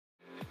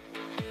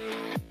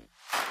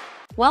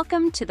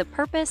Welcome to the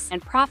Purpose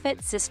and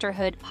Profit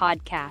Sisterhood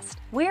podcast,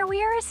 where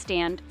we are a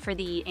stand for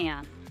the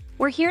and.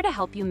 We're here to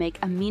help you make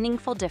a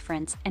meaningful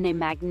difference in a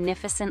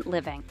magnificent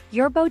living.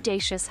 Your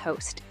bodacious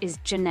host is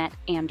Jeanette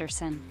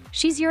Anderson.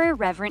 She's your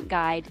irreverent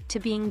guide to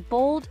being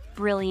bold,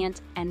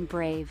 brilliant, and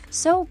brave.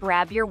 So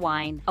grab your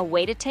wine, a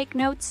way to take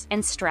notes,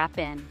 and strap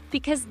in.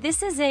 Because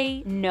this is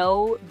a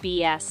no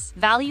BS,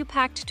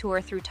 value-packed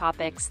tour through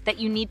topics that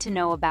you need to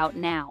know about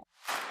now.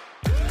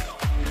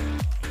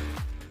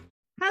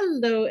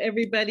 Hello,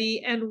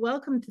 everybody, and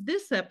welcome to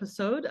this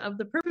episode of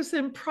the Purpose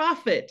and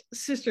Profit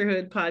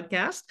Sisterhood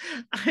podcast.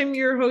 I'm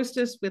your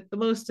hostess with the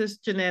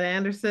mostest, Jeanette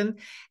Anderson,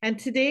 and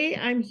today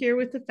I'm here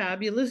with the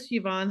fabulous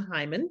Yvonne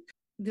Heimann.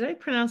 Did I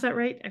pronounce that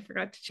right? I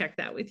forgot to check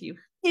that with you.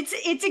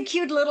 It's a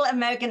cute little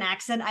American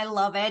accent. I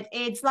love it.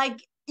 It's like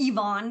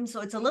Yvonne,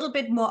 so it's a little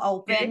bit more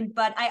open, okay.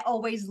 But I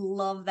always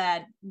love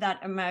that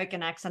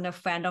American accent. A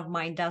friend of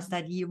mine does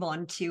that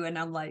Yvonne too, and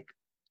I'm like,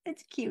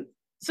 it's cute.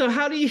 So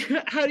how do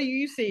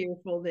you say your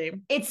full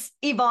name? It's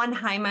Yvonne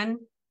Heimann.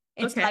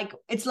 It's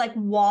like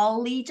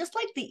Wally, just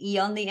like the E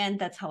on the end.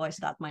 That's how I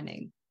start my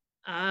name.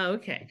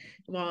 Okay.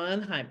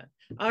 Yvonne Heimann.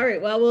 All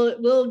right. Well,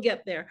 we'll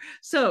get there.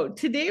 So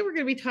today we're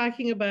going to be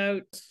talking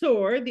about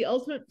SOARR, the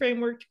ultimate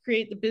framework to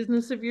create the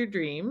business of your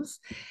dreams.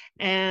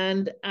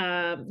 And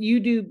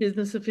you do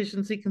business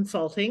efficiency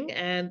consulting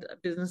and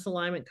business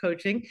alignment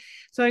coaching.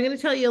 So I'm going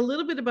to tell you a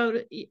little bit about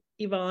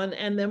Yvonne,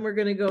 and then we're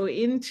going to go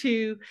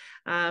into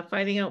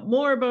finding out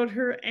more about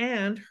her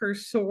and her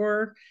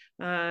SOARR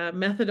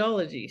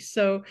methodology.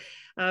 So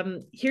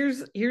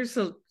here's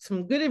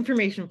some good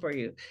information for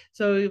you.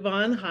 So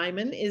Yvonne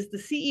Heimann is the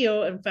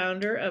CEO and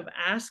founder of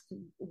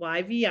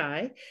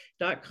AskYVI.com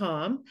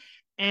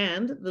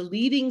and the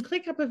leading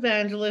ClickUp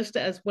evangelist,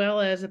 as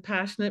well as a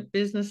passionate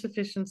business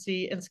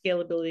efficiency and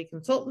scalability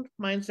consultant,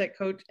 mindset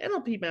coach,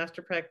 NLP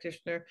master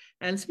practitioner,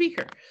 and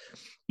speaker.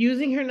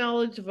 Using her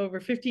knowledge of over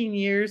 15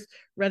 years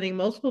running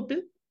multiple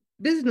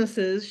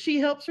businesses, she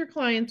helps her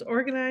clients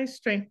organize,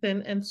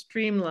 strengthen, and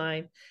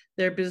streamline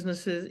their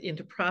businesses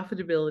into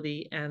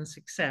profitability and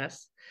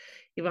success.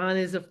 Yvonne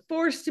is a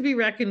force to be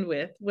reckoned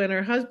with. When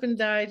her husband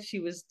died, she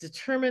was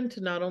determined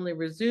to not only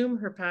resume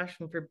her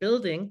passion for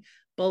building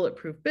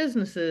bulletproof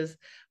businesses,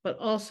 but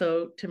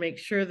also to make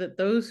sure that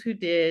those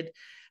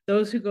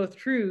who go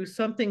through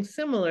something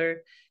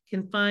similar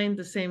can find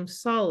the same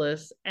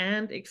solace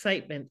and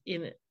excitement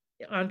in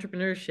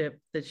entrepreneurship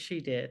that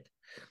she did.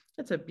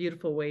 That's a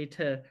beautiful way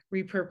to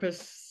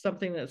repurpose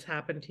something that's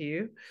happened to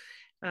you.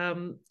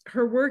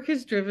 Her work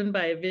is driven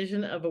by a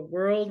vision of a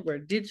world where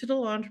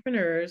digital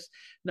entrepreneurs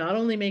not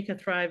only make a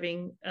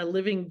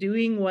living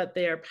doing what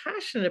they are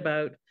passionate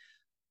about,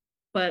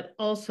 but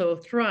also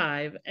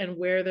thrive and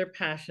wear their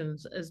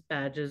passions as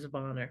badges of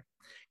honor.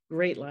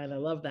 Great line. I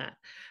love that.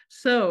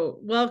 So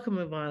welcome,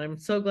 Yvonne. I'm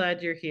so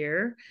glad you're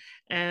here.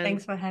 And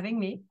thanks for having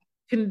me.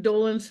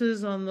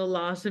 Condolences on the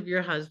loss of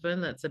your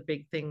husband. That's a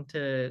big thing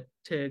to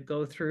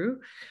go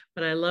through.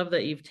 But I love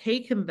that you've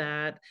taken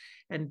that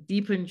and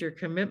deepened your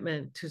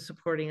commitment to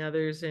supporting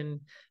others and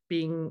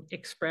being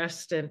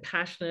expressed and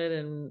passionate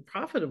and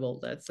profitable.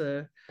 That's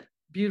a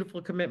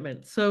beautiful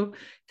commitment. So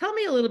tell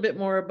me a little bit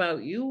more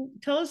about you.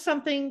 Tell us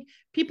something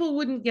people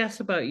wouldn't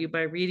guess about you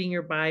by reading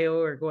your bio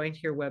or going to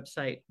your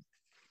website.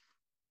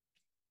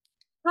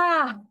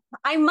 I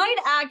might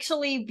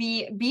actually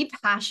be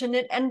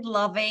passionate and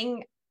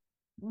loving,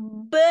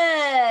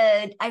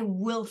 but I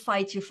will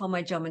fight you for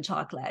my German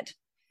chocolate.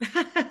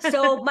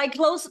 So my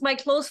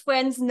close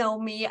friends know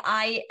me.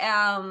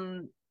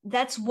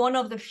 That's one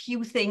of the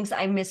few things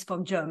I miss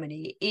from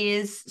Germany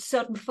is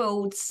certain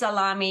foods,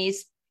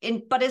 salamis,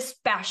 but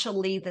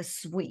especially the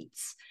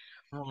sweets.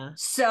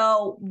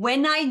 So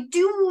when I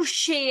do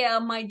share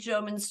my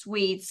German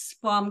sweets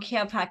from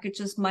care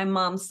packages my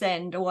mom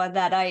sent or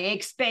that I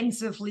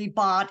expensively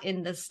bought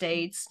in the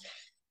States,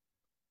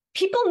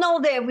 people know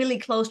they're really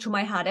close to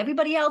my heart.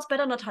 Everybody else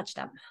better not touch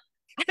them.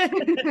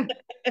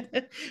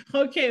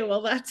 Okay,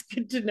 well, that's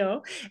good to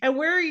know. And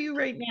where are you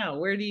right now?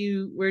 Where do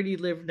you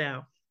live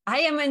now?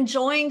 I am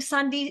enjoying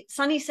sunny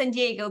San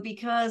Diego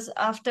because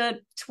after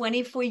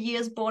 24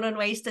 years born and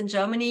raised in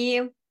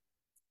Germany,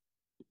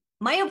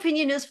 my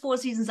opinion is 4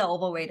 seasons are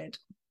overrated.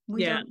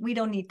 We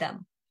don't need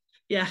them.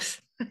 Yes,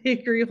 I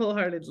agree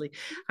wholeheartedly.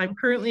 I'm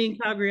currently in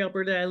Calgary,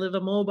 Alberta. I live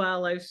a mobile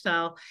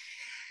lifestyle.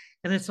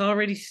 And it's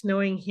already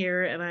snowing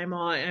here, and I'm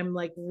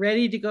like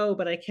ready to go,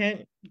 but I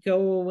can't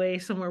go away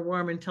somewhere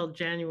warm until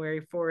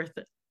January 4th.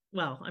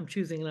 Well, I'm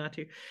choosing not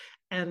to.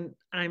 And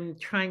I'm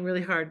trying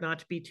really hard not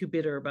to be too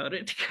bitter about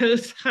it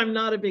because I'm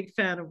not a big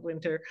fan of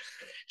winter.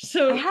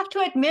 So I have to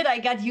admit, I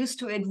got used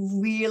to it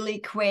really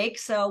quick.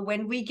 So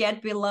when we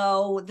get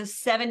below the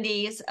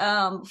 70s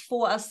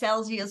for us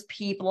Celsius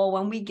people,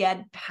 when we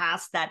get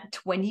past that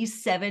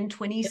 27,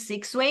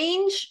 26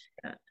 range,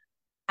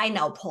 I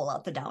now pull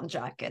out the down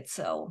jacket.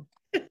 So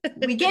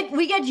we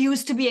get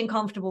used to being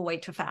comfortable way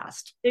too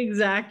fast.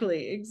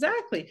 Exactly.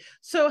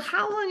 So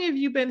how long have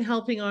you been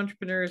helping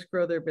entrepreneurs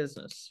grow their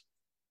business?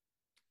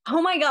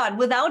 Oh my God,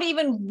 without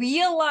even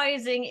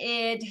realizing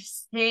it,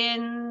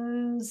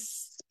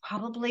 since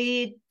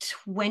probably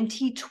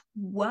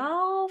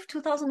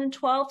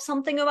 2012,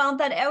 something around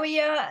that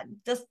area.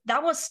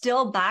 That was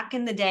still back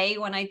in the day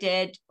when I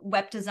did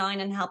web design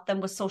and helped them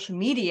with social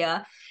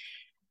media.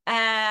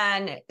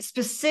 And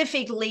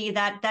specifically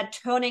that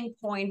turning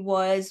point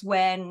was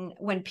when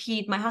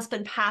Pete, my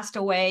husband, passed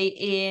away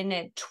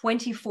in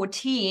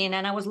 2014.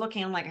 And I was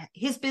looking, I'm like,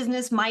 his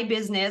business, my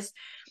business.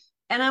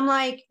 And I'm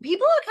like,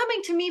 people are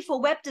coming to me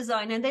for web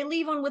design and they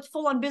leave on with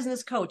full-on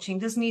business coaching.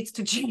 This needs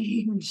to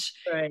change.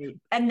 Right.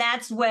 And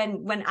that's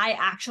when I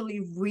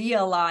actually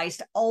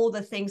realized all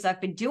the things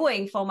I've been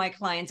doing for my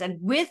clients and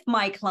with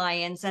my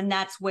clients. And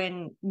that's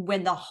when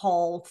the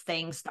whole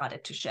thing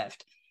started to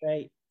shift.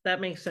 Right. That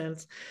makes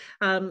sense.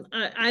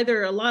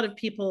 Either a lot of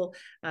people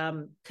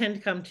tend to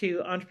come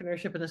to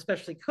entrepreneurship and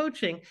especially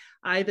coaching,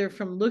 either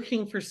from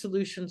looking for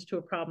solutions to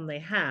a problem they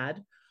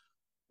had,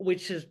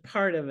 which is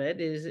part of it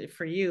is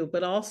for you,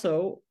 but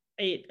also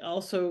it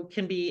also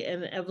can be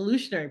an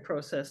evolutionary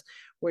process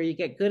where you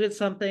get good at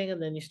something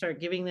and then you start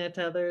giving that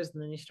to others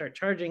and then you start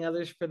charging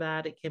others for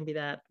that. It can be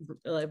that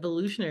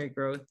evolutionary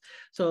growth.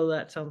 So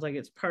that sounds like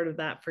it's part of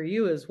that for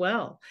you as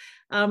well.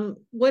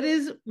 What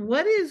is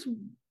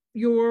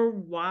your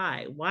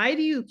why? Why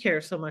do you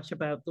care so much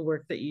about the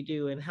work that you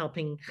do and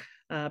helping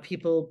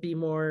people be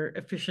more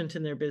efficient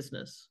in their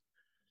business?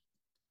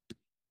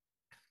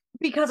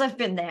 Because I've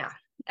been there.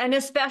 And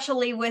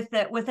especially with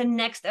the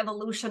next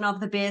evolution of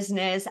the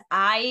business,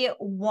 I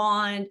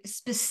want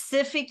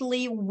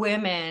specifically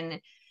women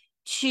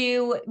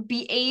to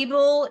be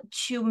able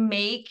to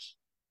make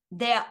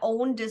their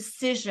own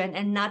decision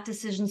and not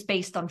decisions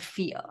based on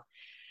fear.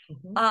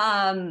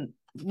 Mm-hmm.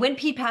 When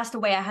Pete passed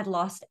away, I had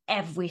lost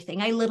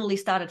everything. I literally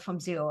started from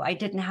zero. I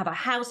didn't have a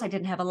house. I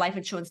didn't have a life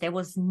insurance. There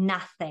was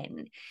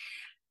nothing.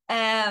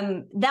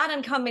 That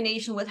in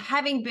combination with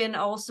having been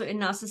also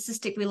in a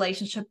narcissistic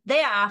relationship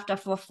thereafter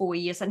for 4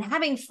 years and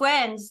having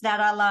friends that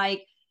are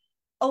like,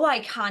 oh, I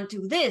can't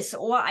do this,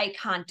 or I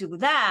can't do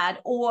that,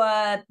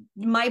 or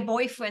my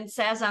boyfriend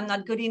says I'm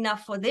not good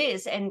enough for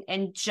this.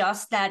 And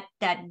just that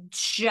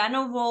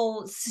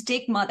general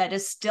stigma that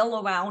is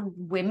still around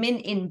women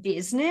in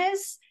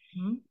business.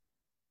 Mm-hmm.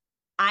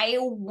 I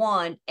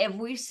want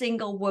every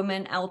single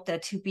woman out there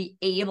to be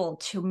able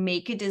to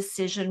make a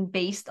decision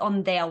based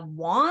on their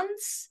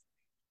wants,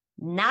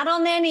 not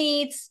on their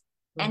needs,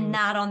 mm-hmm. and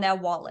not on their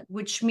wallet,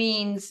 which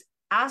means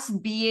us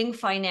being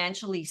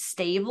financially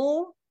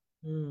stable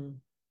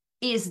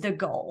is the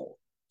goal.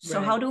 So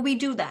how do we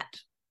do that?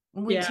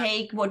 We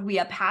take what we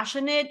are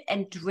passionate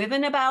and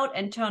driven about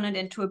and turn it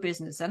into a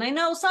business. And I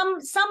know some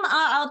are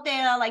out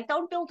there like,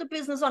 don't build a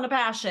business on a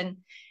passion.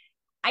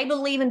 I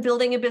believe in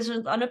building a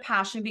business on a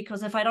passion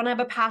because if I don't have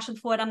a passion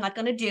for it, I'm not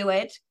going to do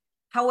it.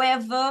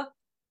 However,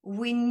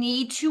 we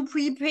need to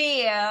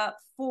prepare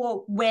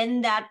for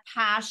when that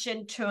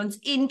passion turns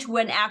into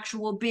an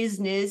actual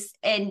business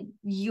and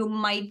you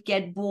might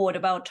get bored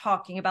about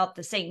talking about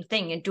the same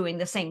thing and doing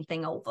the same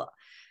thing over.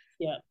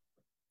 Yeah.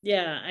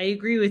 Yeah, I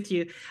agree with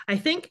you. I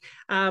think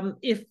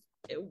if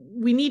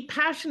we need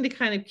passion to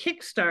kind of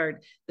kickstart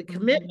the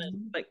commitment,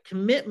 mm-hmm. but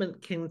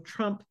commitment can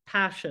trump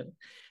passion.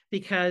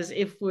 Because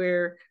if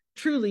we're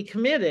truly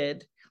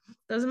committed,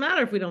 doesn't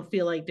matter if we don't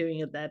feel like doing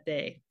it that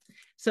day.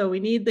 So we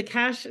need the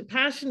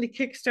passion to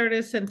kickstart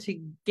us and to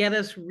get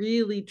us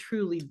really,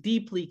 truly,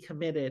 deeply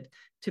committed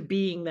to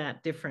being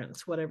that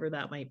difference, whatever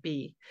that might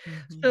be.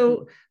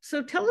 Mm-hmm.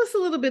 So tell us a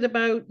little bit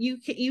about,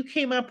 you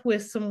came up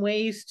with some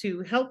ways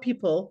to help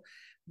people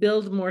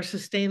build a more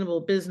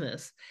sustainable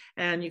business,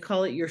 and you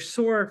call it your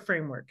SOARR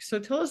framework. So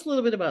tell us a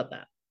little bit about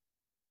that.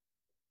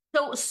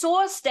 So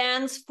SOARR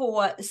stands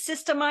for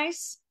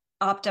systemize,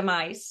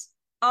 optimize,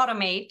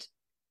 automate,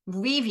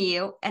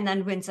 review, and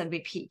then rinse and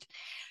repeat.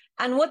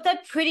 And what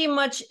that pretty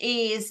much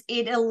is,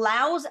 it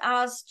allows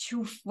us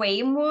to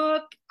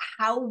framework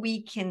how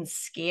we can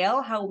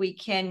scale, how we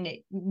can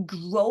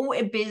grow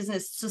a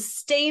business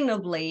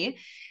sustainably,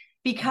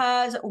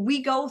 because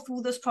we go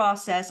through this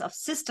process of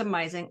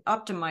systemizing,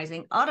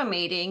 optimizing,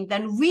 automating,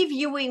 then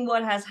reviewing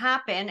what has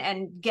happened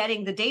and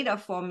getting the data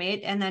from it,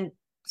 and then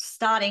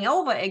starting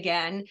over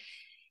again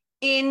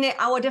in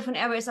our different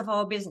areas of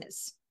our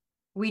business.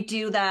 We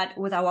do that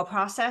with our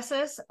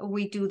processes,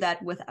 we do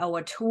that with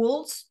our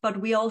tools,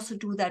 but we also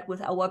do that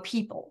with our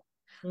people.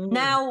 Mm.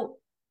 Now,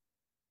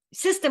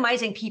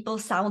 systemizing people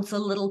sounds a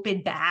little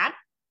bit bad,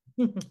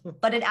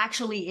 but it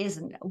actually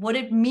isn't. What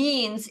it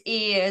means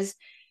is,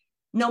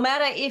 no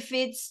matter if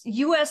it's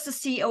you as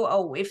the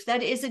COO, if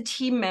that is a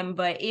team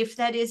member, if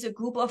that is a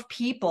group of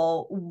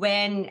people,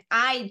 when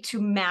to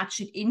match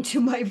it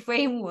into my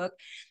framework,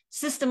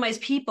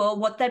 systemize people,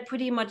 what that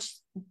pretty much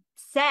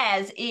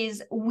says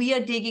is we are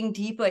digging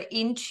deeper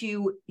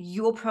into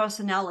your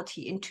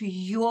personality, into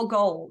your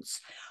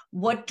goals.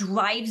 What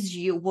drives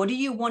you? What do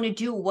you want to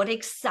do? What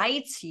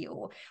excites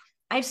you?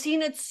 I've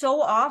seen it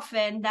so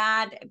often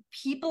that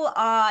people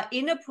are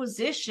in a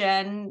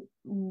position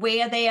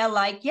where they are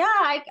like,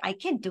 yeah, I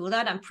can do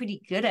that. I'm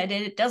pretty good at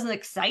it. It doesn't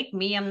excite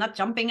me. I'm not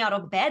jumping out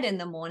of bed in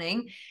the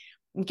morning.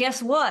 And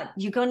guess what?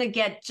 You're going to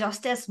get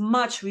just as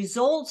much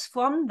results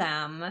from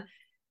them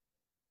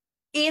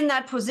in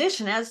that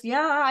position as,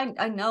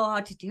 I know how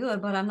to do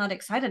it, but I'm not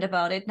excited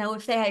about it. Now,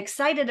 if they're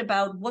excited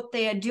about what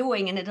they are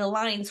doing and it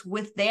aligns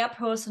with their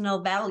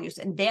personal values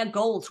and their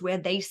goals where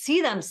they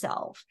see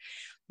themselves,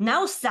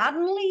 now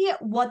suddenly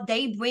what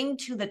they bring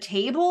to the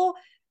table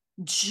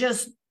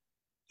just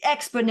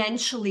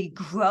exponentially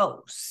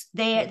grows.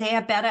 They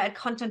are better at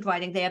content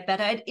writing. They are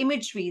better at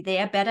imagery. They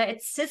are better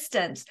at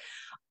systems,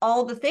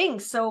 all the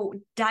things. So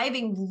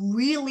diving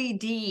really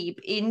deep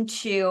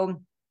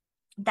into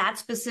that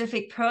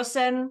specific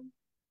person,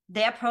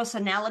 their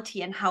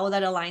personality, and how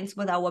that aligns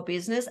with our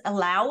business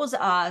allows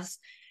us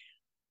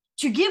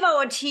to give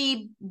our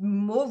team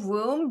more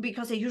room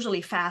because they're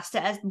usually faster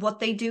at what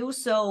they do.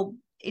 So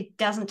it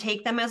doesn't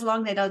take them as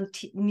long. They don't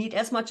need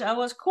as much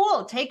hours.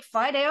 Cool. Take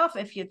Friday off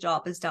if your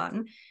job is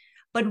done.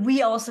 But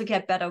we also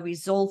get better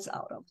results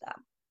out of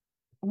them.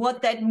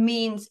 What that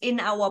means in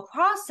our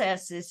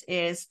processes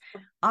is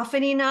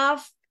often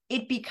enough,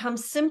 it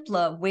becomes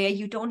simpler where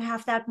you don't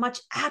have that much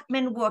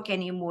admin work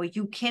anymore.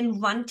 You can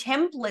run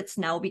templates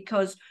now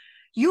because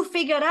you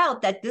figured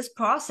out that this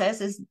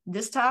process is,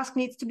 this task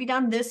needs to be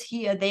done, this,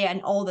 here, there,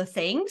 and all the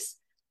things.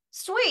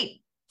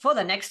 Sweet. For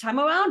the next time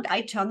around,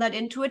 I turn that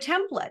into a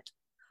template.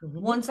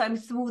 Once I'm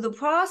through the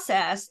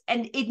process,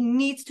 and it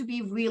needs to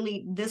be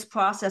really this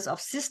process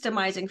of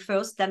systemizing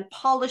first, then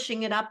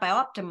polishing it up by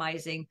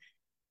optimizing.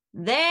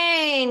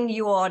 Then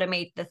you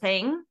automate the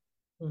thing.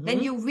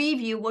 Then you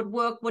review what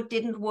worked, what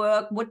didn't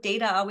work, what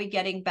data are we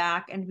getting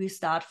back, and we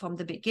start from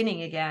the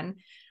beginning again.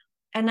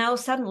 And now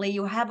suddenly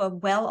you have a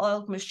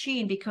well-oiled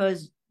machine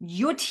because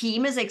your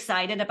team is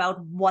excited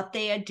about what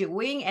they are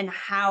doing and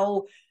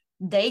how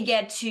they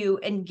get to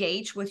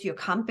engage with your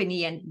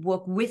company and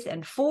work with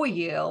and for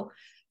you.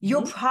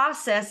 Your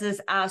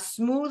processes are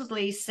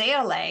smoothly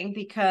sailing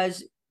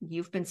because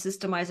you've been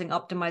systemizing,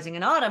 optimizing,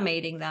 and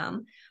automating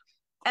them.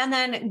 And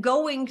then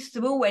going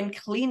through and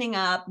cleaning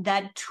up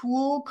that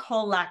tool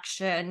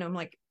collection. I'm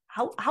like,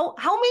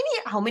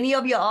 how many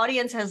of your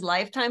audience has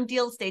lifetime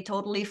deals they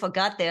totally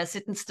forgot they're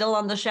sitting still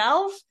on the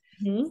shelf?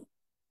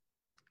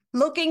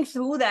 Looking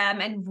through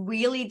them and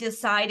really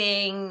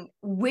deciding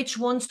which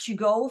ones to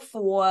go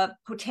for,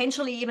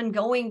 potentially even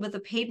going with a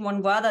paid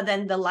one rather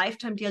than the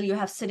lifetime deal you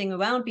have sitting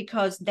around,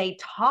 because they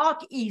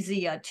talk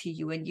easier to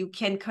you and you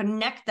can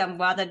connect them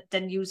rather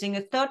than using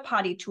a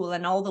third-party tool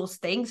and all those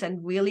things,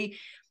 and really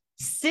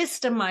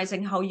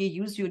systemizing how you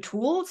use your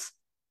tools.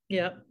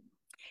 Yeah.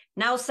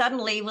 Now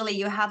suddenly, really,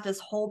 you have this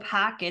whole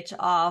package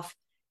of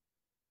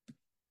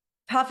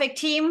perfect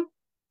team,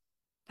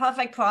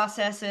 perfect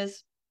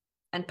processes,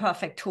 and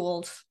perfect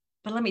tools.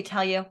 But let me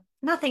tell you,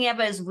 nothing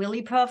ever is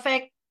really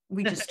perfect.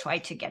 We just try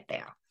to get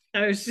there.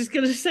 I was just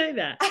going to say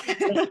that.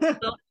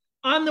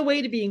 On the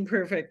way to being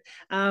perfect,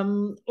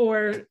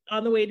 or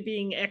on the way to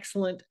being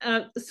excellent.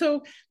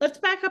 So let's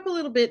back up a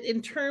little bit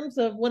in terms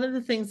of one of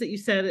the things that you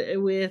said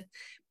with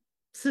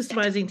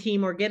systemizing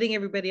team or getting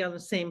everybody on the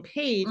same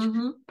page.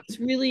 It's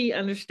really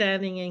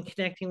understanding and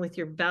connecting with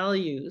your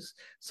values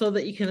so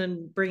that you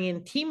can bring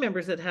in team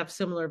members that have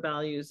similar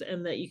values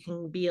and that you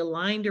can be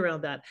aligned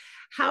around that.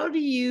 How do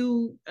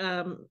you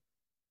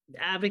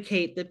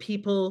advocate that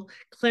people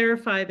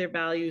clarify their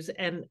values,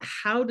 and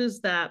how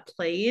does that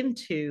play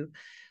into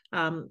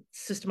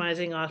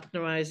systemizing,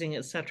 optimizing,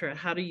 etc.?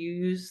 How do you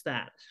use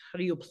that? How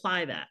do you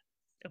apply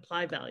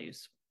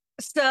values?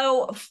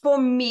 So for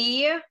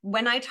me,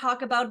 when I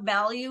talk about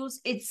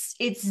values, it's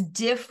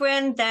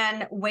different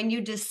than when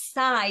you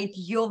decide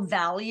your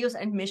values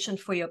and mission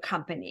for your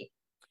company.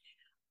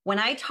 When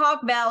I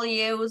talk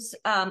values,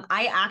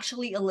 I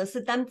actually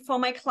elicit them for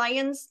my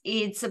clients.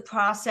 It's a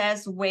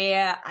process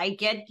where I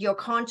get your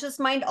conscious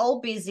mind all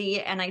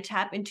busy and I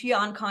tap into your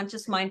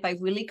unconscious mind by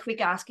really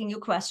quick asking you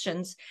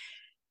questions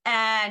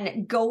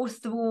and go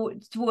through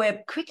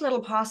a quick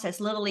little process.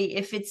 Literally,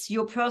 if it's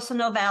your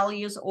personal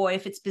values or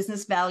if it's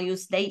business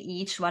values, they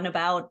each run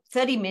about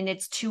 30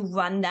 minutes to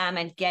run them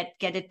and get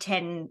a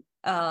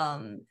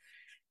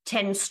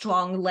 10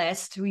 strong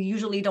list. We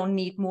usually don't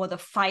need more. The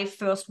 5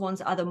 first ones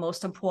are the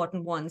most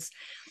important ones.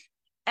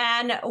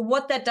 And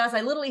what that does, I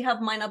literally have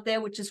mine up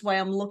there, which is why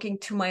I'm looking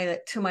to my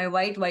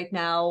right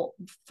now.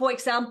 For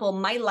example,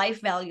 my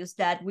life values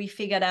that we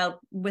figured out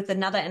with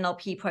another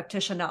NLP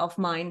practitioner of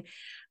mine.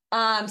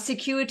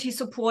 Security,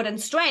 support,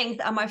 and strength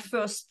are my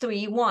first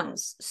 3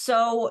 ones.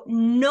 So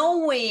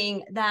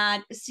knowing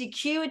that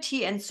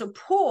security and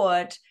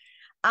support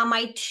are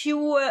my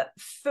 2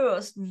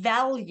 first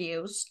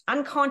values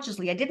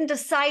unconsciously, I didn't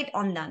decide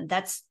on them,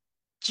 that's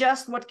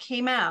just what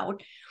came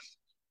out,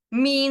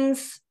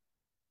 means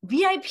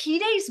VIP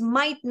days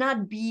might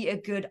not be a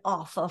good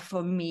offer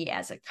for me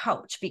as a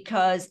coach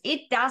because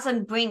it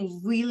doesn't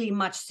bring really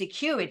much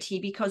security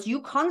because you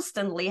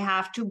constantly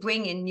have to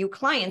bring in new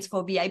clients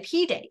for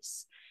VIP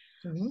days.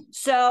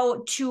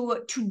 So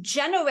to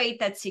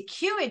generate that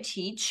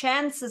security,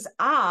 chances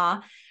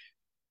are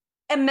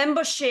a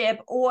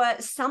membership or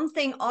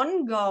something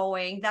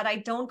ongoing that I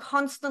don't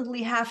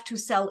constantly have to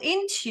sell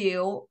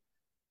into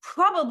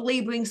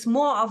probably brings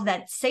more of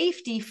that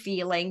safety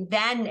feeling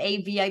than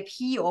a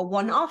VIP or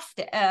one-off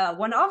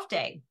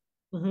day.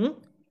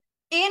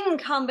 in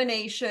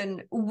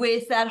combination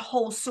with that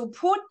whole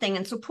support thing,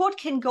 and support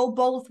can go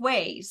both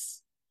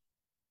ways.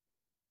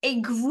 A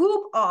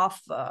group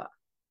offer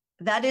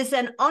that is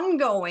an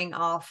ongoing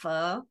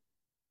offer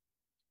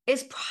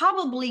is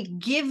probably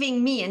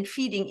giving me and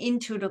feeding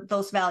into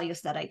those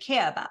values that I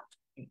care about.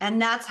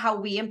 And that's how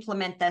we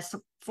implement this,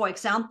 for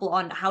example,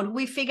 on how do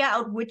we figure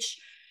out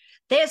which,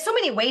 there's so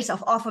many ways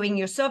of offering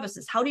your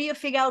services. How do you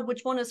figure out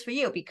which one is for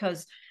you?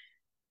 Because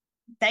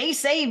they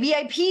say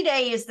VIP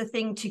day is the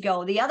thing to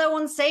go. The other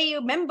ones say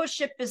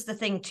membership is the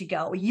thing to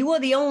go. You are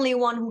the only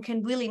one who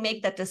can really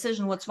make that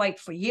decision what's right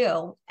for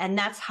you. And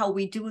that's how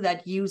we do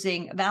that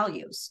using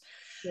values.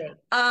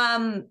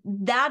 Right.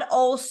 That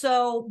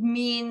also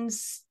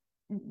means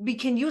we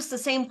can use the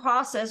same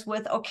process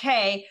with,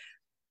 okay,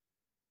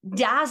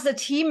 does the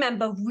team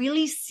member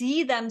really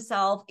see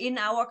themselves in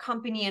our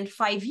company in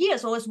 5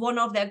 years, or is one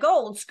of their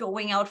goals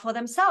going out for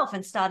themselves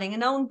and starting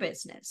an own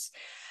business?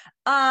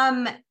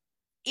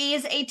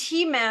 Is a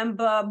team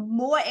member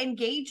more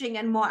engaging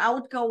and more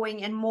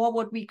outgoing and more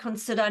what we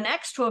consider an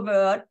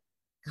extrovert?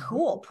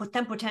 Cool. Put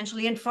them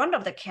potentially in front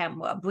of the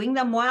camera, bring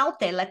them more out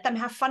there, let them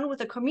have fun with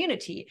the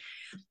community.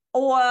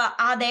 Or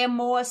are they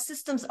more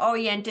systems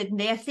oriented and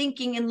they're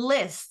thinking in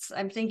lists?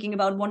 I'm thinking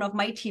about one of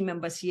my team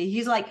members here.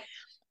 He's like,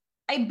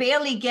 I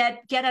barely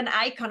get an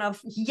icon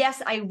of,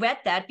 yes, I read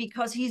that,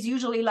 because he's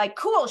usually like,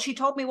 cool, she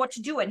told me what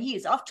to do. And he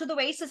is off to the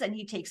races and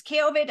he takes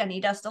care of it and he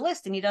does the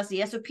list and he does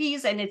the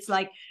SOPs. And it's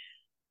like,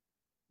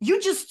 you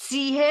just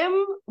see him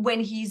when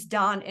he's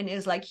done and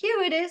is like,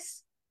 here it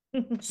is.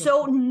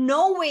 So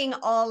knowing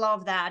all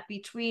of that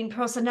between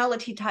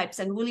personality types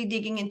and really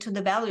digging into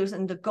the values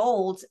and the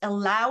goals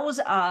allows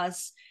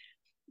us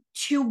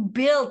to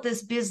build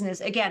this business,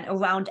 again,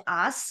 around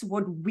us,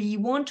 what we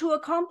want to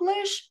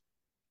accomplish,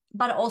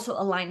 but also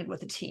align it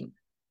with the team.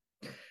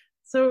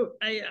 So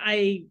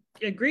I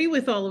agree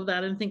with all of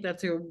that and think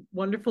that's a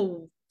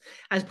wonderful,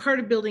 as part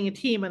of building a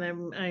team,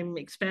 and I'm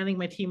expanding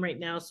my team right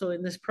now. So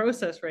in this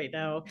process right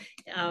now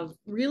of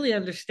really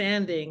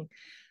understanding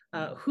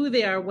who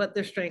they are, what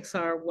their strengths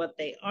are, what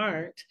they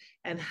aren't,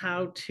 and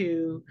how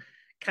to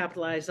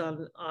capitalize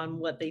on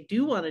what they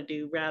do want to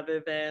do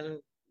rather than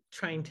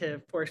trying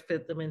to force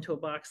fit them into a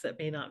box that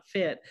may not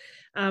fit.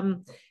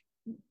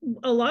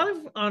 A lot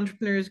of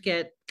entrepreneurs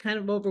get kind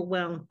of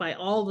overwhelmed by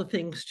all the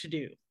things to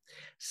do.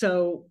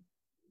 So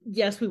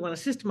yes, we want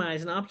to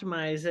systemize and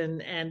optimize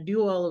and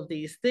do all of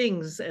these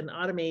things and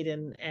automate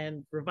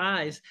and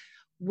revise.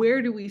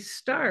 Where do we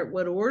start?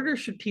 What order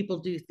should people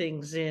do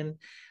things in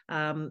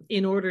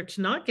order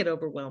to not get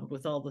overwhelmed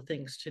with all the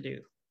things to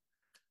do?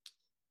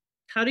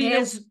 How do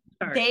you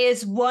start?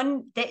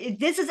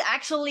 This is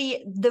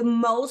actually the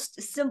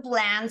most simple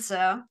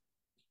answer.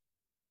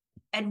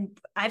 And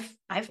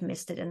I've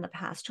missed it in the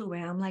past too,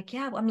 where I'm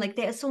like,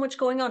 there's so much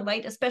going on,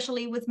 right?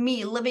 Especially with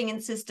me living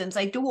in systems.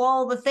 I do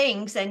all the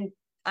things and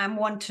I'm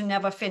one to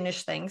never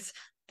finish things.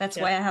 That's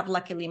why I have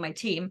luckily my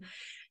team.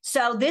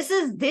 So this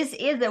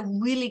is a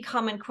really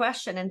common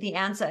question, and the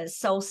answer is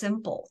so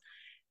simple.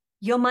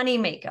 Your money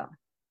maker.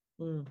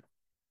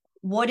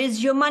 What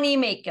is your money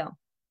maker?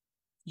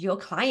 Your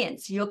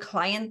clients, your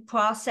client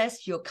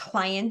process, your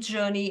client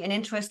journey. And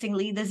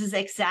interestingly, this is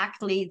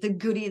exactly the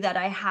goodie that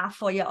I have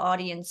for your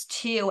audience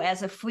too,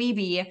 as a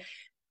freebie,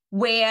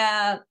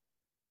 where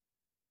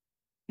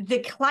the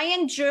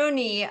client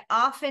journey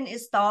often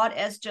is thought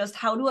as just,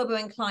 how do I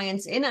bring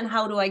clients in and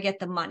how do I get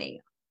the money?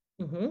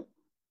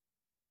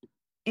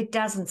 It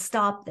doesn't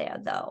stop there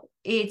though.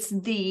 It's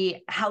the,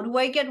 how do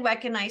I get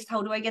recognized?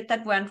 How do I get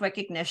that brand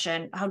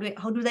recognition? How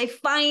do they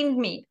find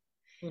me?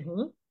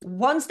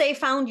 Once they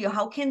found you,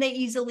 how can they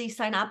easily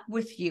sign up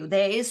with you?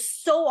 There is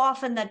so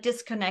often that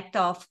disconnect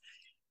of,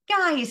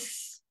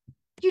 guys,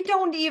 you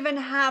don't even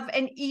have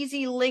an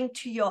easy link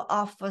to your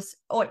office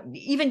or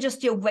even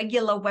just your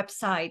regular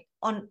website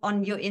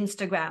on your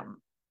Instagram.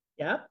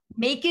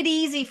 Make it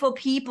easy for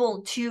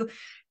people to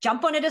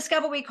jump on a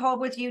discovery call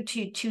with you,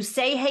 to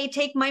say, hey,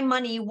 take my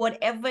money,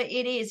 whatever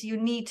it is you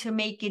need to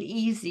make it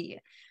easy.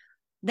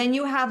 Then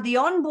you have the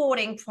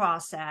onboarding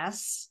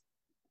process.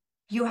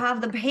 You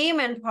have the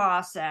payment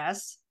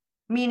process,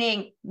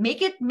 meaning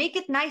make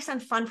it nice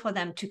and fun for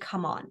them to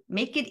come on.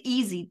 Make it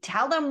easy.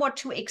 Tell them what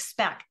to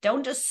expect.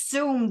 Don't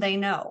assume they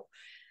know.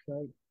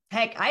 Right.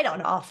 Heck, I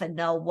don't often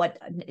know what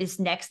is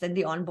next in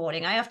the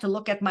onboarding. I have to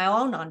look at my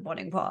own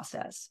onboarding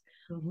process.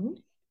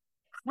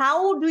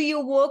 How do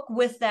you work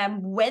with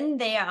them when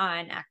they are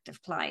an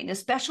active client,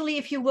 especially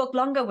if you work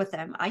longer with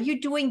them? Are you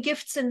doing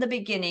gifts in the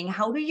beginning?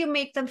 How do you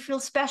make them feel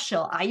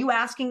special? Are you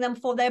asking them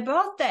for their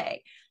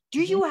birthday?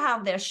 Do you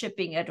have their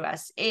shipping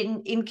address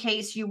in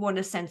case you want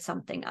to send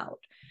something out?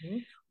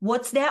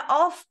 What's their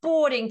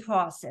offboarding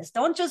process?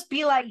 Don't just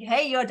be like,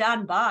 hey, you're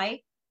done,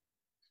 bye.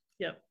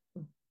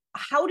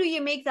 How do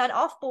you make that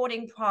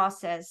offboarding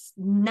process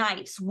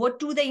nice? What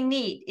do they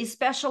need?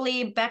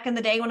 Especially back in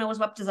the day when I was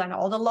web designer,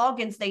 all the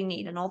logins they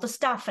need and all the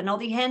stuff and all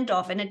the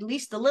handoff and at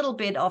least a little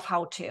bit of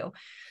how to.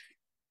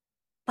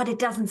 But it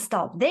doesn't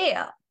stop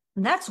there.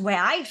 And that's where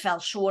I fell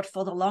short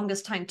for the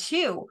longest time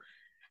too.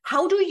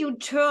 How do you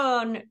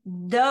turn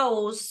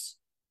those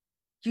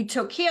You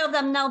took care of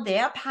them. Now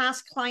they're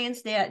past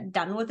clients. They're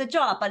done with the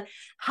job. But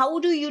how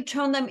do you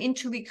turn them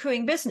into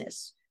recurring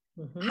business?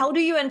 How do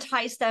you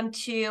entice them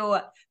to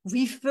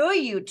refer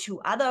you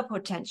to other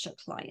potential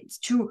clients,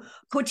 to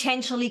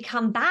potentially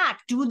come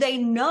back? Do they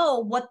know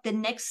what the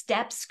next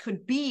steps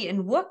could be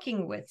in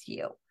working with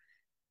you?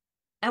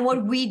 And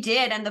what we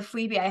did, and the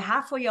freebie I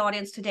have for your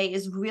audience today,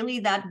 is really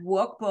that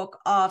workbook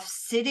of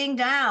sitting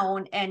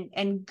down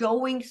and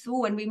going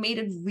through, and we made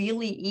it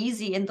really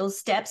easy in those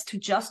steps to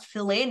just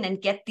fill in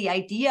and get the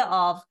idea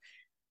of,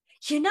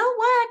 you know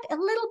what, a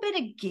little bit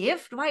of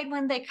gift right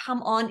when they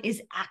come on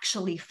is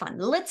actually fun.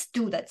 Let's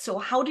do that. So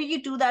how do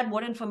you do that?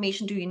 What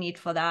information do you need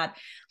for that?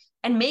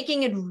 And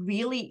making it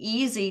really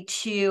easy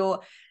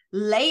to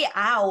lay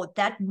out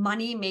that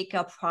money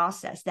maker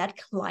process, that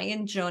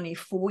client journey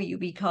for you,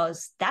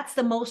 because that's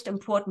the most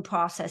important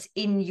process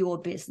in your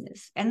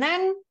business. And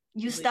then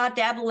you start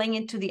dabbling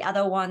into the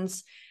other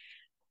ones,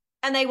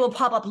 and they will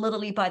pop up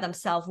literally by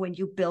themselves when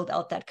you build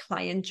out that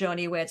client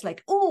journey, where it's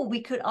like, oh,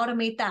 we could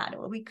automate that,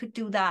 or we could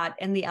do that.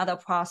 And the other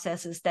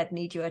processes that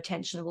need your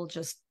attention will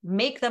just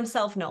make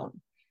themselves known.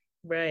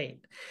 Right.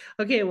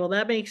 Okay. Well,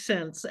 that makes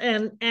sense.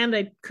 And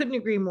I couldn't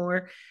agree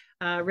more.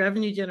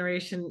 Revenue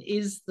generation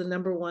is the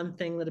number one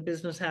thing that a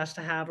business has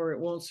to have, or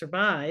it won't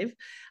survive.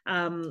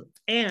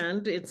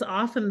 And it's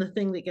often the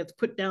thing that gets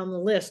put down the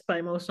list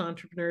by most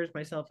entrepreneurs,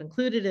 myself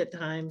included at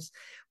times,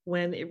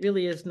 when it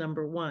really is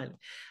number one.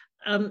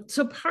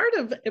 So part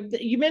of,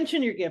 you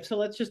mentioned your gift, so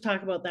let's just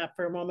talk about that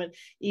for a moment.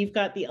 You've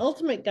got the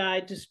ultimate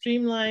guide to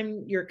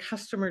streamline your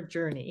customer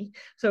journey.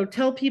 So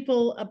tell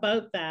people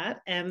about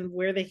that and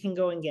where they can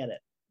go and get it.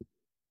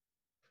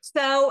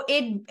 So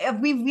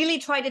we really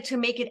tried to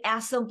make it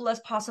as simple as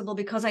possible,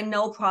 because I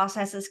know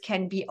processes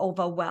can be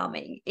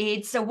overwhelming.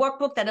 It's a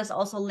workbook that is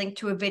also linked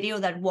to a video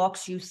that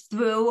walks you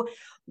through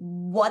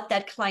what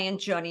that client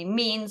journey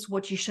means,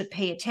 what you should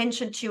pay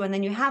attention to. And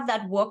then you have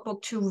that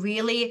workbook to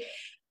really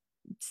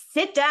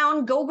sit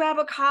down, go grab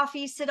a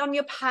coffee, sit on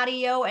your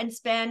patio and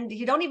spend,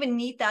 you don't even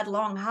need that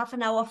long, half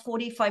an hour,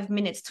 45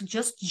 minutes to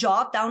just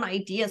jot down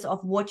ideas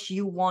of what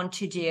you want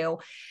to do.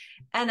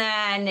 And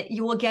then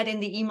you will get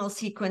in the email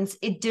sequence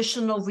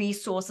additional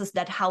resources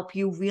that help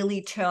you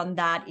really turn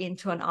that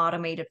into an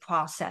automated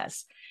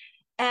process.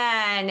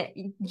 And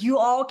you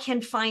all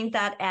can find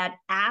that at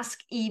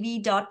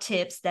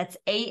askyvi.tips. That's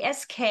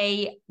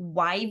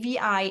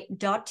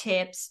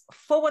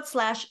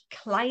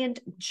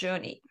askyvi.tips/client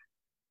journey.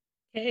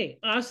 Okay,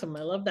 awesome.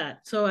 I love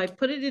that. So I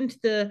put it into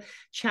the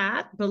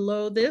chat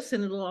below this,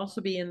 and it'll also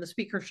be in the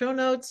speaker show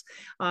notes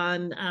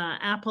on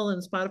Apple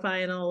and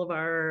Spotify and all of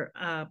our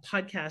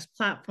podcast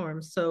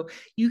platforms. So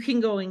you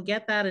can go and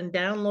get that and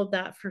download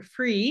that for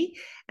free.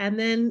 And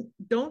then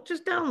don't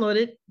just download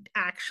it,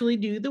 actually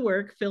do the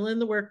work, fill in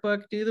the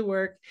workbook, do the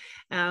work.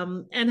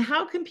 And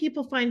how can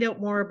people find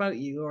out more about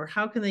you, or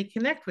how can they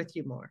connect with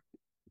you more?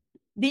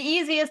 The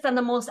easiest and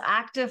the most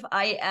active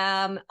I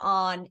am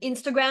on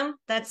Instagram.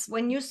 That's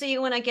when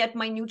I get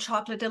my new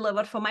chocolate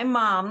delivered for my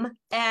mom.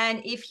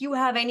 And if you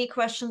have any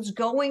questions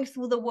going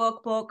through the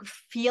workbook,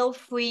 feel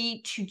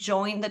free to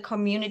join the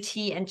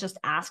community and just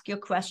ask your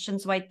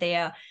questions right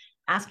there.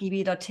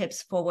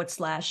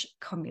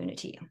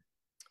 askyvi.tips/community.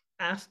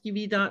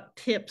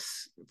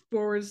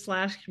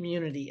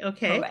 askyvi.tips/community.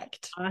 Okay.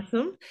 Correct.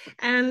 Awesome.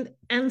 And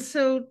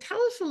so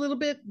tell us a little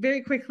bit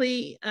very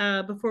quickly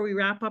before we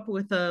wrap up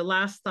with a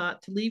last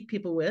thought to leave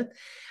people with.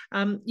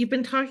 You've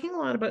been talking a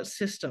lot about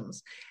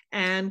systems,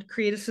 and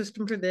create a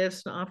system for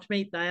this and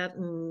automate that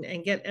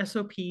and get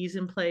SOPs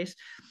in place.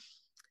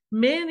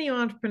 Many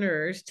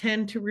entrepreneurs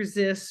tend to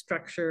resist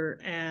structure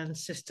and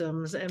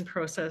systems and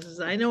processes.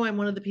 I know I'm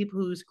one of the people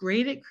who's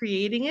great at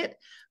creating it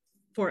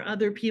for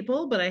other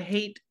people, but I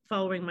hate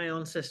following my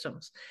own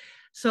systems.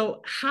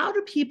 So how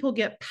do people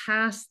get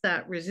past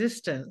that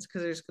resistance?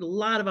 Because there's a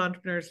lot of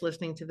entrepreneurs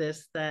listening to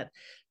this that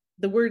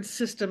the word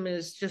system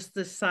is just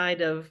the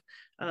side of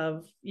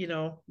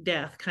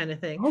death kind of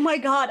thing. Oh my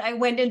God, I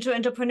went into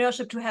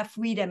entrepreneurship to have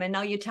freedom, and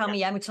now you tell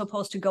me I'm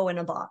supposed to go in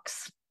a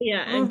box.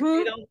 Yeah, and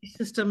create all these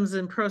systems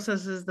and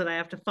processes that I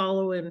have to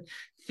follow and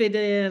fit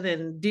in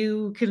and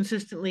do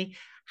consistently.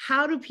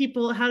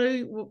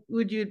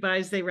 Would you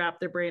advise they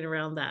wrap their brain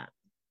around that?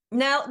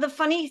 Now, the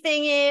funny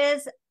thing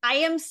is, I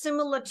am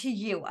similar to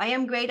you. I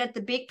am great at the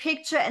big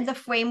picture and the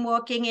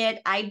frameworking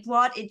it. I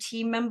brought a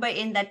team member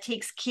in that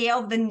takes care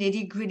of the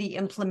nitty-gritty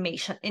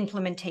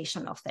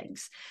implementation of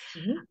things.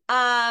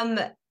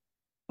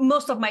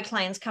 Most of my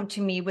clients come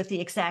to me with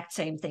the exact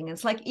same thing.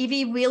 It's like,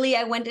 Evie, really,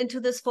 I went into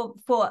this for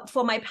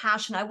my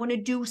passion. I want to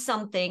do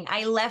something.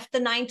 I left the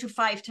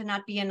 9-to-5 to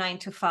not be a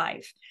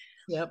 9-to-5.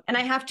 Yep. And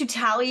I have to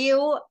tell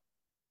you,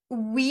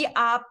 we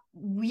are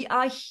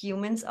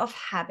humans of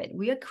habit.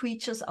 We are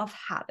creatures of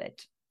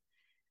habit,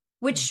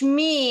 which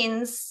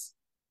means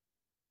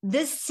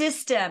this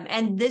system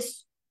and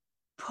this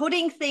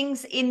putting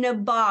things in a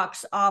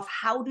box of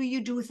how do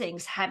you do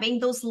things, having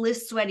those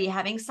lists ready,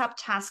 having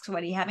subtasks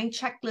ready, having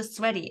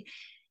checklists ready,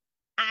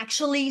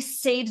 actually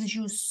saves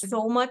you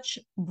so much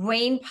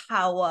brain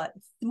power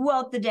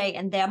throughout the day,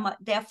 and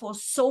therefore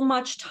so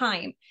much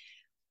time.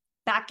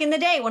 Back in the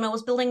day when I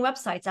was building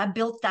websites, I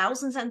built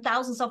thousands and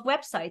thousands of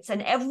websites.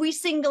 And every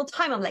single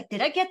time I'm like,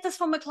 did I get this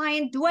from a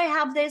client? Do I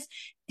have this?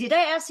 Did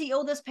I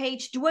SEO this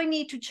page? Do I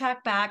need to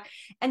check back?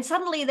 And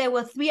suddenly there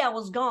were 3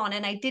 hours gone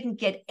and I didn't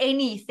get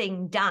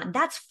anything done.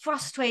 That's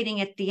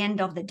frustrating at the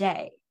end of the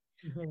day.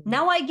 Mm-hmm.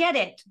 Now I get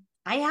it.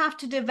 I have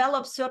to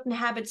develop certain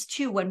habits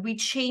too when we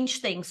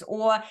change things.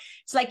 Or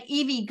it's like,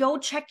 Evie, go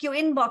check your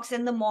inbox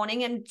in the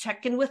morning and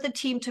check in with the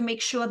team to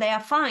make sure they are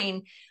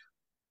fine.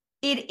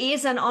 It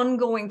is an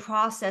ongoing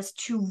process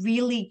to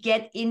really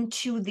get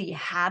into the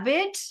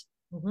habit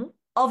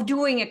of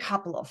doing a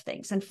couple of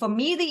things. And for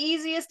me, the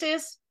easiest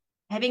is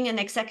having an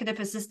executive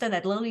assistant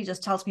that literally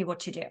just tells me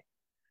what to do.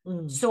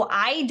 So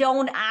I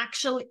don't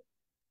actually,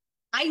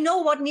 I know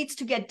what needs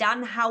to get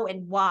done, how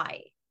and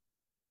why.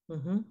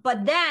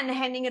 But then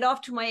handing it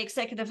off to my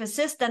executive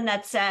assistant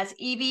that says,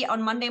 Evie,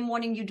 on Monday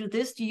morning, you do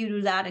this, you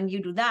do that, and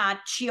you do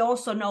that. She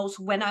also knows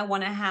when I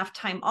want to have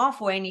time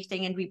off or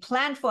anything, and we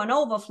plan for an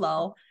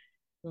overflow.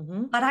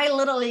 But I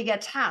literally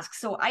get tasks.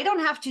 So I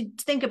don't have to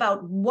think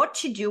about what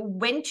to do,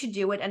 when to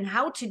do it, and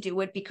how to do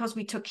it because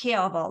we took care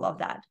of all of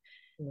that.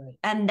 Right.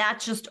 And that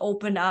just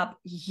opened up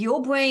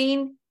your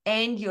brain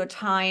and your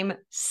time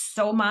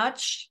so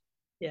much.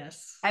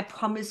 Yes. I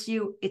promise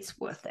you it's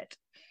worth it.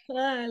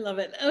 I love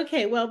it.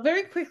 Okay, well,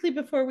 very quickly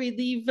before we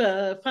leave,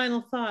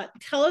 final thought,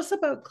 tell us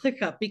about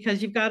ClickUp,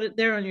 because you've got it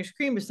there on your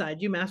screen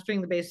beside you,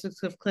 Mastering the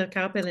Basics of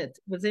ClickUp, and it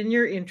was in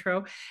your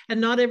intro, and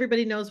not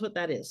everybody knows what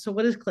that is. So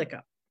what is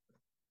ClickUp?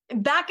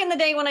 Back in the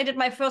day when I did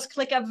my first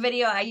ClickUp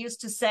video, I used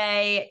to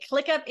say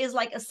ClickUp is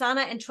like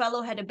Asana and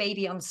Trello had a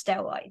baby on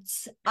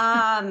steroids.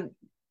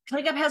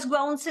 ClickUp has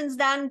grown since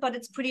then, but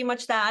it's pretty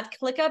much that.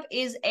 ClickUp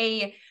is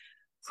a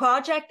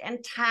project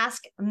and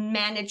task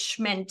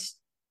management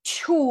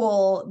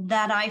tool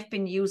that I've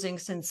been using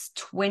since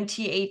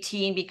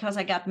 2018 because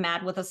I got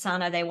mad with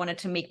Asana. They wanted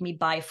to make me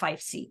buy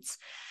 5 seats.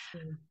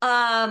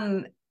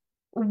 Why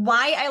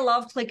I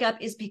love ClickUp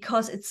is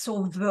because it's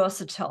so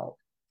versatile.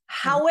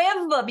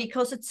 However,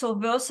 because it's so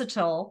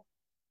versatile,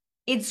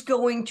 it's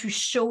going to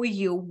show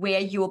you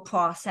where your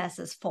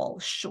processes fall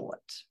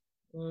short.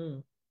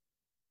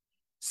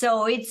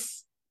 So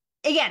it's,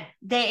 again,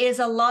 there is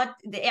a lot.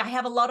 I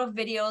have a lot of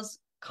videos,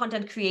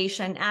 content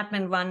creation,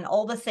 admin run,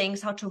 all the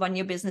things, how to run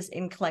your business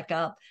in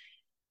ClickUp.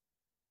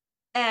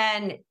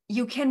 And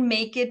you can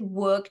make it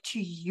work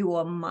to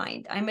your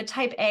mind. I'm a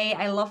type A.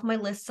 I love my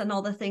lists and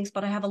all the things,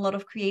 but I have a lot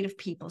of creative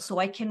people. So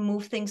I can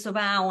move things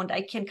around.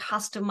 I can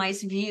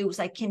customize views.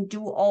 I can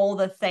do all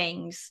the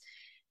things.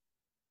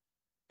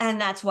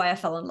 And that's why I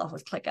fell in love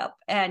with ClickUp.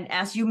 And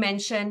as you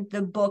mentioned,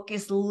 the book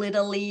is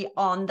literally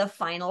on the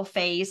final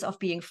phase of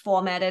being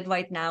formatted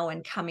right now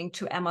and coming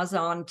to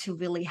Amazon to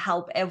really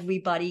help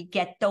everybody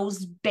get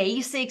those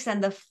basics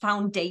and the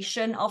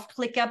foundation of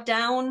ClickUp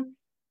down.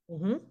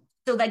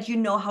 So that you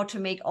know how to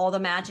make all the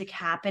magic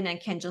happen and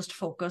can just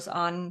focus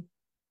on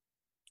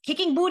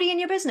kicking booty in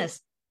your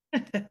business.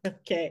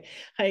 Okay,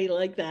 I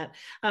like that.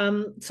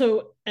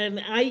 So,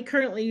 and I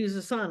currently use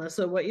Asana.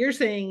 So what you're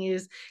saying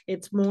is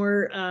it's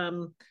more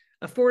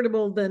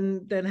affordable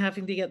than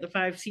having to get the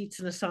 5 seats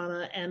in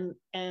Asana,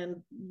 and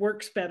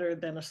works better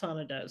than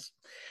Asana does.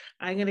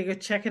 I'm going to go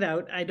check it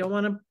out. I don't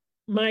want to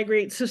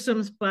migrate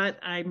systems, but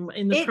I'm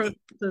in the process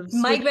of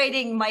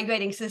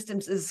migrating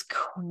systems is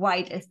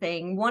quite a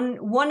thing.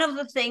 One of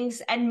the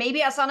things, and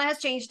maybe Asana has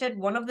changed it,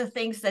 one of the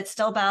things that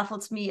still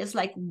baffles me is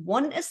like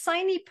 1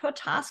 assignee per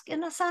task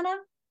in Asana.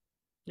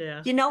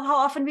 Yeah. You know how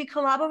often we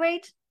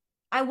collaborate?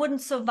 I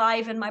wouldn't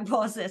survive in my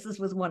processes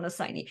with 1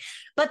 assignee.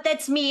 But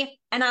that's me.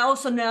 And I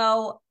also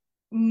know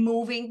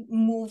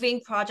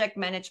moving project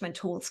management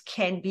tools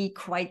can be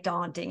quite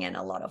daunting and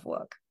a lot of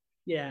work.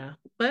 Yeah,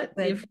 but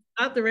if you've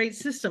got the right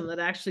system that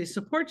actually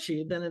supports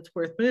you, then it's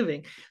worth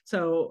moving.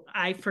 So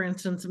I, for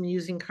instance, am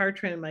using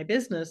Cartran in my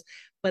business,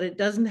 but it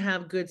doesn't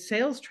have good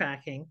sales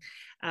tracking,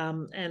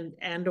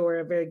 and or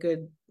a very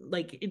good,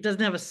 like, it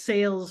doesn't have a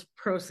sales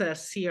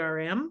process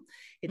CRM.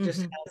 It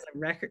just has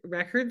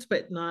records,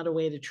 but not a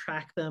way to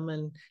track them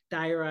and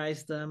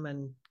diarize them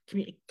and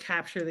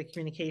capture the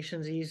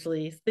communications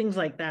easily, things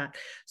like that.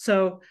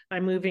 So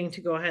I'm moving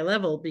to go high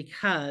level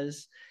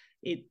because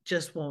it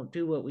just won't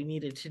do what we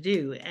need it to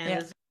do. And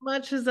as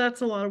much as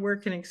that's a lot of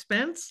work and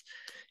expense,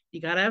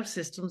 you got to have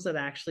systems that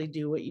actually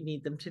do what you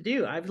need them to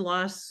do. I've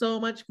lost so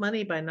much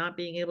money by not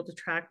being able to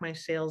track my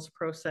sales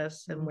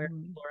process and where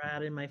people are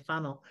at in my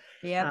funnel.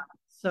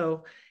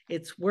 So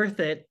it's worth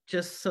it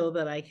just so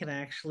that I can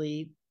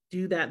actually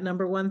do that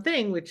number one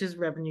thing, which is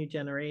revenue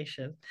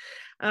generation.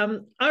 All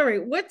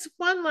right. What's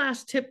one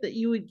last tip that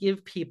you would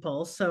give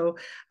people? So,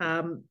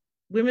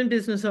 women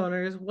business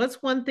owners,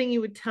 what's one thing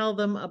you would tell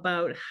them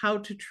about how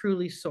to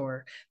truly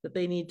soar that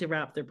they need to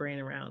wrap their brain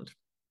around?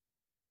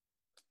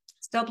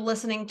 Stop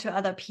listening to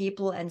other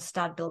people and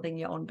start building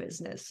your own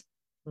business.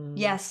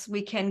 Yes,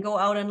 we can go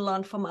out and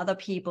learn from other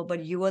people,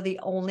 but you are the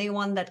only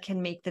one that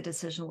can make the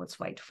decision what's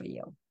right for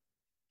you.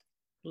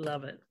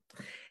 Love it.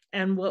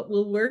 and what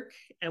will work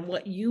and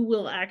what you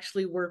will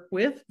actually work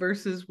with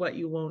versus what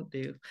you won't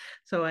do.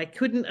 So I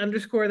couldn't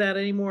underscore that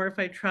anymore if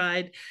I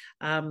tried.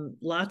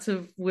 Lots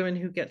of women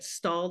who get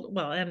stalled,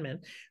 well, and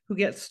men who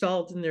get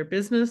stalled in their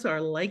business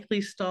are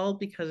likely stalled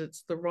because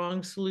it's the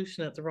wrong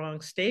solution at the wrong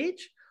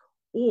stage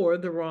or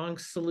the wrong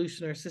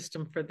solution or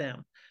system for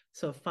them.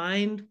 So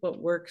find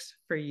what works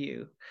for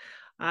you.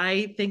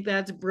 I think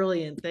that's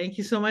brilliant. Thank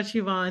you so much,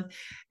 Yvonne.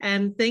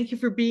 And thank you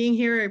for being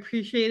here. I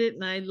appreciate it.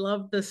 And I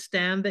love the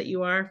stand that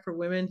you are for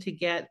women to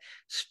get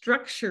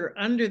structure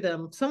under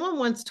them. Someone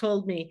once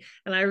told me,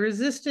 and I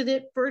resisted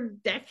it for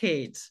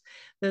decades,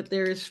 that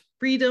there is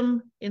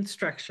freedom in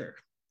structure.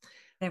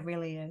 There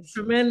really is.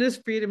 Tremendous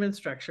freedom and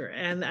structure.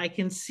 And I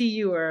can see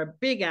you are a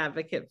big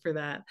advocate for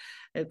that.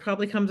 It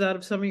probably comes out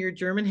of some of your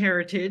German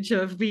heritage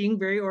of being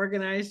very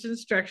organized and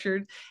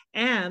structured.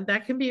 And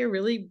that can be a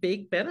really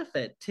big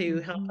benefit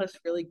to help us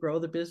really grow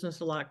the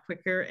business a lot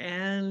quicker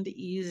and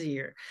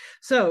easier.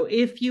 So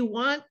if you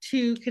want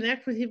to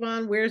connect with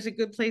Yvonne, where's a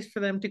good place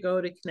for them to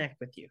go to connect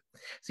with you?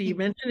 So you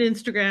mentioned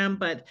Instagram,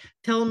 but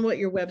tell them what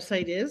your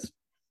website is.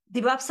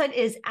 The website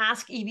is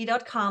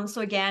askyvi.com. So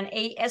again,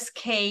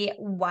 askyvi.com.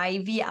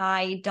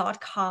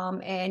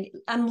 And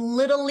I'm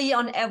literally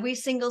on every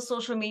single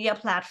social media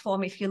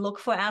platform. If you look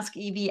for Ask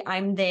Yvie,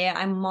 I'm there.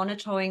 I'm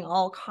monitoring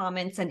all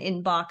comments and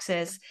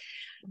inboxes.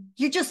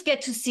 You just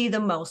get to see the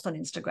most on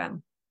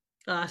Instagram.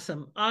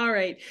 Awesome. All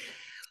right.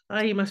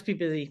 You must be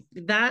busy.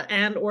 That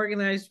and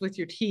organized with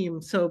your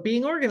team. So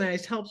being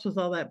organized helps with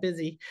all that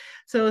busy.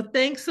 So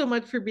thanks so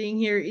much for being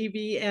here,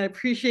 Yvie. I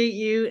appreciate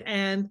you.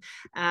 And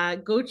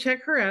go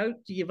check her out,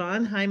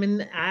 Yvonne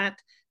Heimann at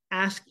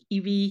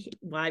askyvi.com.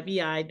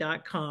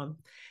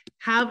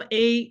 Have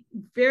a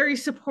very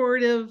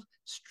supportive,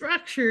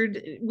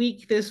 structured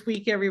week this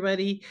week,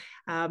 everybody.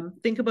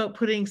 Think about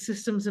putting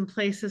systems in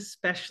place,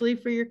 especially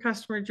for your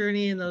customer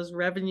journey and those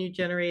revenue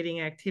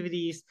generating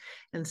activities,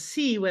 and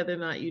see whether or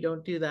not you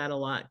don't do that a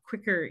lot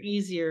quicker,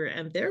 easier,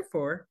 and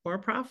therefore more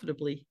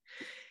profitably.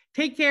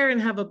 Take care and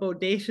have a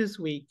bodacious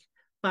week.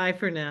 Bye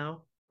for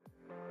now.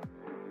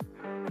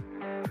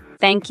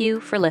 Thank you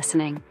for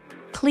listening.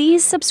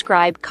 Please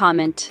subscribe,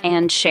 comment,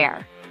 and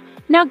share.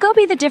 Now go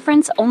be the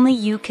difference only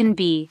you can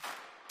be.